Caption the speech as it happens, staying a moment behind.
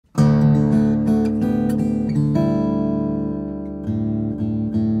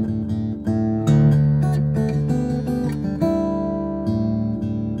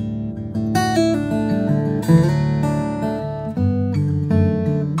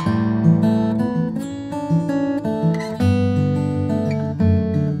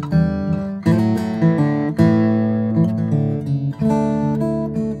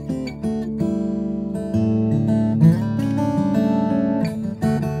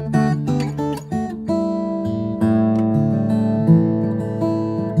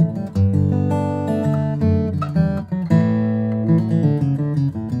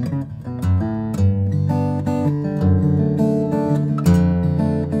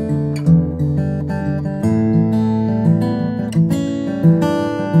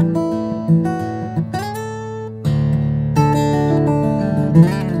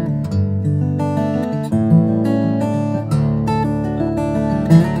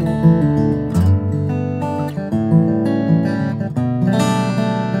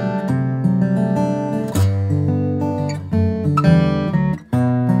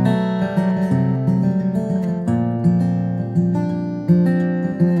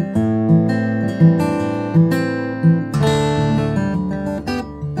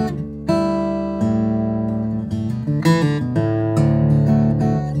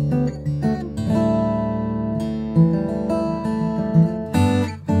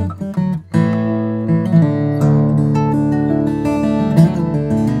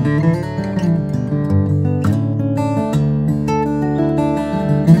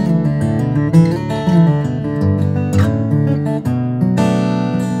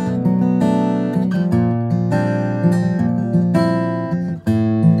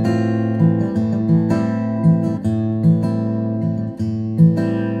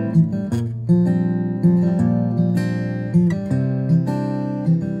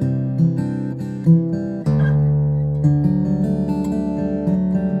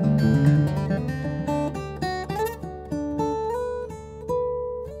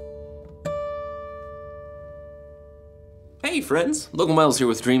friends. Logan Wells here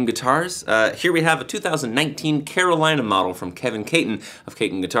with Dream Guitars. Here we have a 2019 Carolina model from Kevin Caton of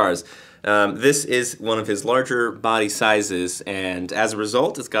Caton Guitars. This is one of his larger body sizes, and as a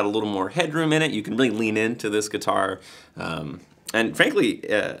result, it's got a little more headroom in it. You can really lean into this guitar, and frankly,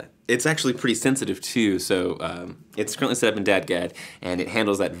 it's actually pretty sensitive too, so it's currently set up in DADGAD, and it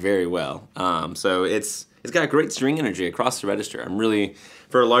handles that very well. So it's got great string energy across the register. I'm really,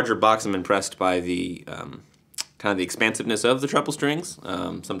 for a larger box, I'm impressed by the kind of the expansiveness of the treble strings.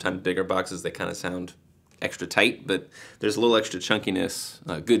 Sometimes bigger boxes, they kind of sound extra tight, but there's a little extra chunkiness,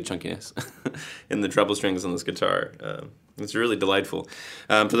 good chunkiness, in the treble strings on this guitar. It's really delightful.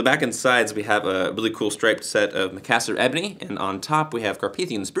 For the back and sides, we have a really cool striped set of Macassar Ebony, and on top we have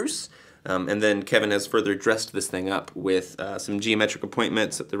Carpathian Spruce. And then Kevin has further dressed this thing up with some geometric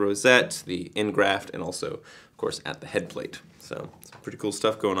appointments at the rosette, the end graft, and also, of course, at the head plate. So some pretty cool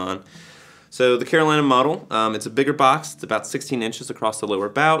stuff going on. So the Carolina model, it's a bigger box. It's about 16 inches across the lower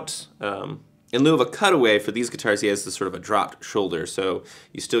bout. In lieu of a cutaway for these guitars, he has this sort of a dropped shoulder, so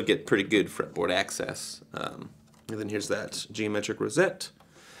you still get pretty good fretboard access. And then here's that geometric rosette.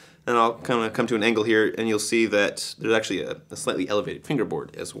 And I'll kind of come to an angle here, and you'll see that there's actually a slightly elevated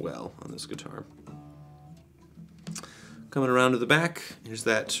fingerboard as well on this guitar. Coming around to the back, here's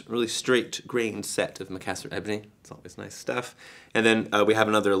that really straight grained set of Macassar Ebony. It's always nice stuff. And then we have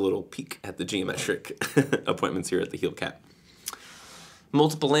another little peek at the geometric appointments here at the heel cap.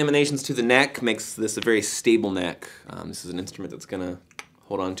 Multiple laminations to the neck makes this a very stable neck. This is an instrument that's going to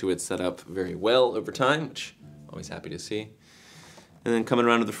hold on to its setup very well over time, which I'm always happy to see. And then coming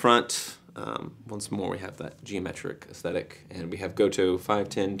around to the front, once more we have that geometric aesthetic, and we have Goto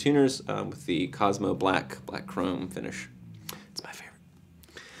 510 tuners with the Cosmo black chrome finish. It's my favorite.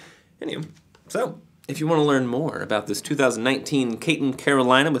 Anyway, so if you want to learn more about this 2019 Caton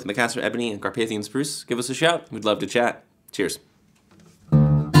Carolina with Macassar Ebony and Carpathian Spruce, give us a shout. We'd love to chat. Cheers.